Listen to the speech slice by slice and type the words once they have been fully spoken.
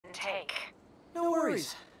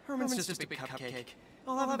worries. Herman's just a big cupcake.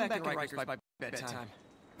 I'll have him back at Rikers by bedtime.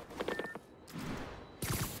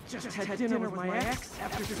 Just had dinner with my ex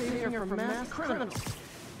after saving her from mass criminals.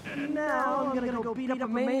 And now I'm gonna go beat up a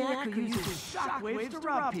maniac who uses shockwaves to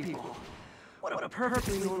rob people. What a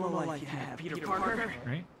perfectly normal life you have, Peter Parker.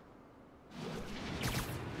 Right?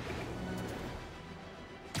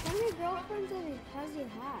 How many girlfriends has he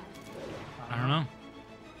had? I don't know.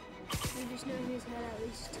 I just know he's had at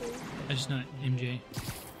least 2. I just know MJ.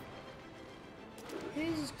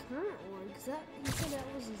 Who's his current one? Because he said that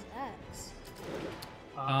was his ex.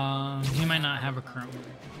 He might not have a current one.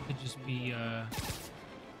 It could just be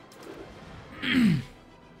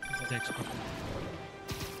his ex-girlfriend.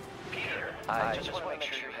 Peter, I just want to make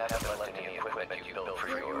sure you haven't left any equipment you built for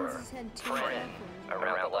your friend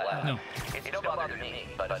around the lab. No. It don't bother me,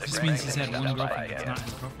 but This means he's had one girlfriend. It's not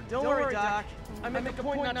his girlfriend. Don't worry, Doc. I make a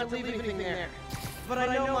point not to leave anything there. But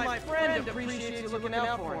I know my friend appreciates you looking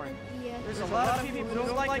out for him. Yeah. There's a lot of people who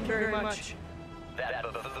don't like him very much. that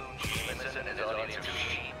buffoon Jameson and his audience are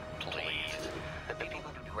cheap, please. The people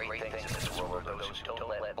who do great things in this world are those who don't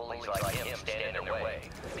let bullies like him stand in their way.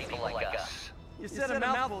 People like us. You said a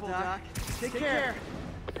mouthful, Doc. Take care.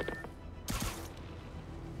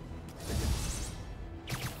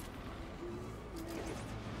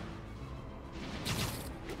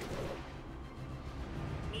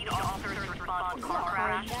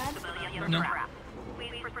 No.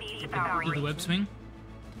 Did the web swing?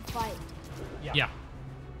 Fight. Yeah.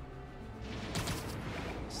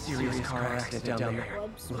 Serious car accident down there.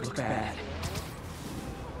 Looks bad.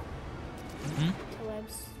 Hmm? The web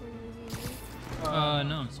swing is easy.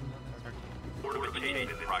 No. It's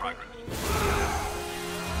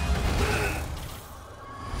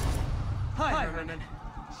Hi, Herman.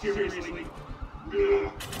 Seriously.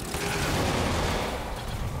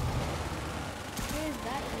 Where is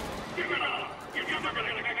that guy? Give it up! You're never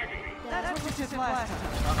gonna get it! That's what you did last time.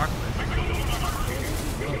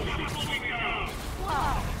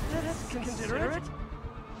 Wow, that's considerate.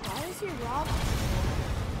 Why is he robbing?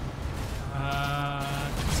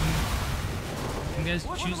 you guys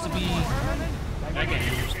choose to be. I get it.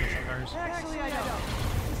 Cars. Actually, I don't.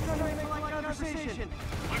 It's going to make polite conversation.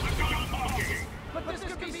 But this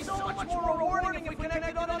could be so much more rewarding if we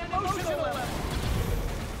connected on an emotional level.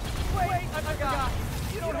 Wait, I forgot.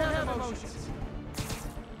 You don't have emotions.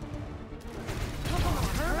 Come on,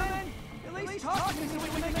 Herman. At least talk to me so we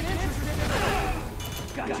can make it interesting.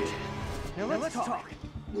 Gotcha. Now let's talk.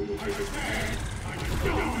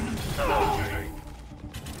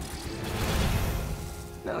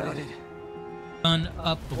 Noted. Run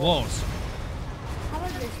up the walls. How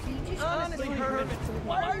about this? You just Honestly, Herman,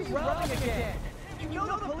 why are you robbing again? You know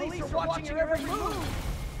the police are watching your every move.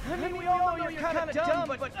 I mean, we all know you're kind of dumb,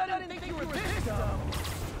 but I didn't think you were this dumb.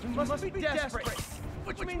 You must be desperate,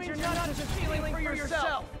 which means you're not just stealing for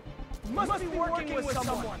yourself. You must be working with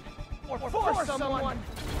someone, or for someone.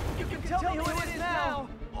 You can tell me who it is now,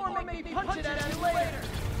 or maybe punch it at you later.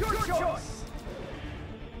 Your choice.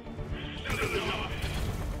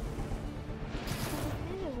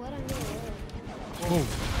 what I'm gonna Whoa.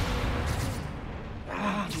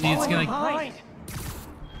 See, it's like.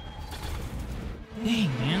 Dang,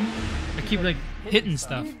 man. I keep like hitting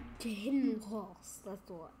stuff. To hidden walls, that's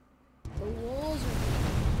what. The walls are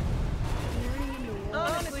turning into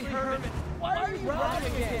walls. Honestly, Herman, why are you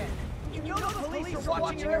robbing again? You know the police are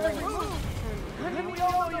watching your every move. I mean, we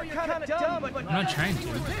all know you're kind of dumb, but I'm not trying to.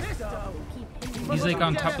 this dumb. He's like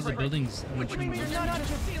on top of the buildings. Which means you're not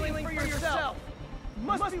just stealing for yourself. You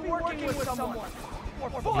must be working with someone, or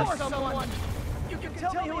for someone. You can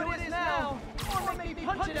tell me who it is now, or maybe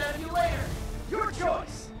punch it at you later. Your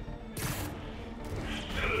choice.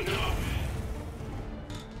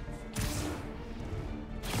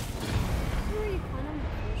 Who are you playing on the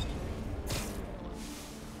first time?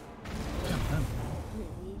 Technically.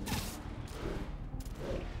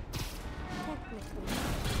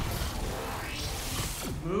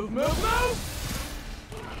 Move, move, move!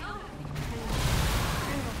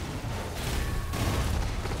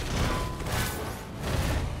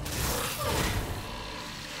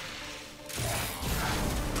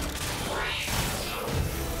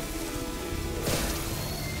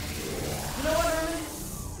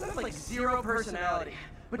 Zero personality,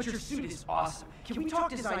 but your suit is awesome. Can we talk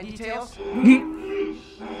design details? Maybe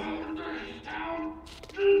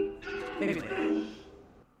later.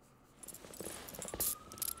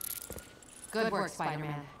 Good work,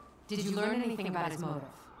 Spider-Man. Did you learn anything about his motive?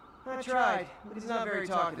 I tried, but he's not very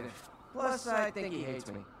talkative. Plus, I think he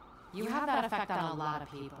hates me. You have that effect on a lot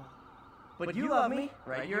of people. But you love me,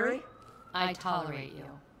 right, Yuri? I tolerate you.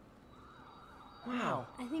 Wow.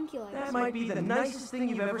 I think he likes That her. might be the nicest thing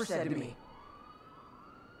you've ever said to me.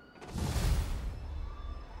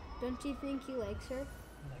 Don't you think he likes her?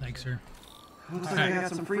 Likes her. Looks like I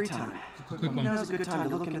got some free time. Quick one. Now's a good time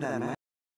to look into that map.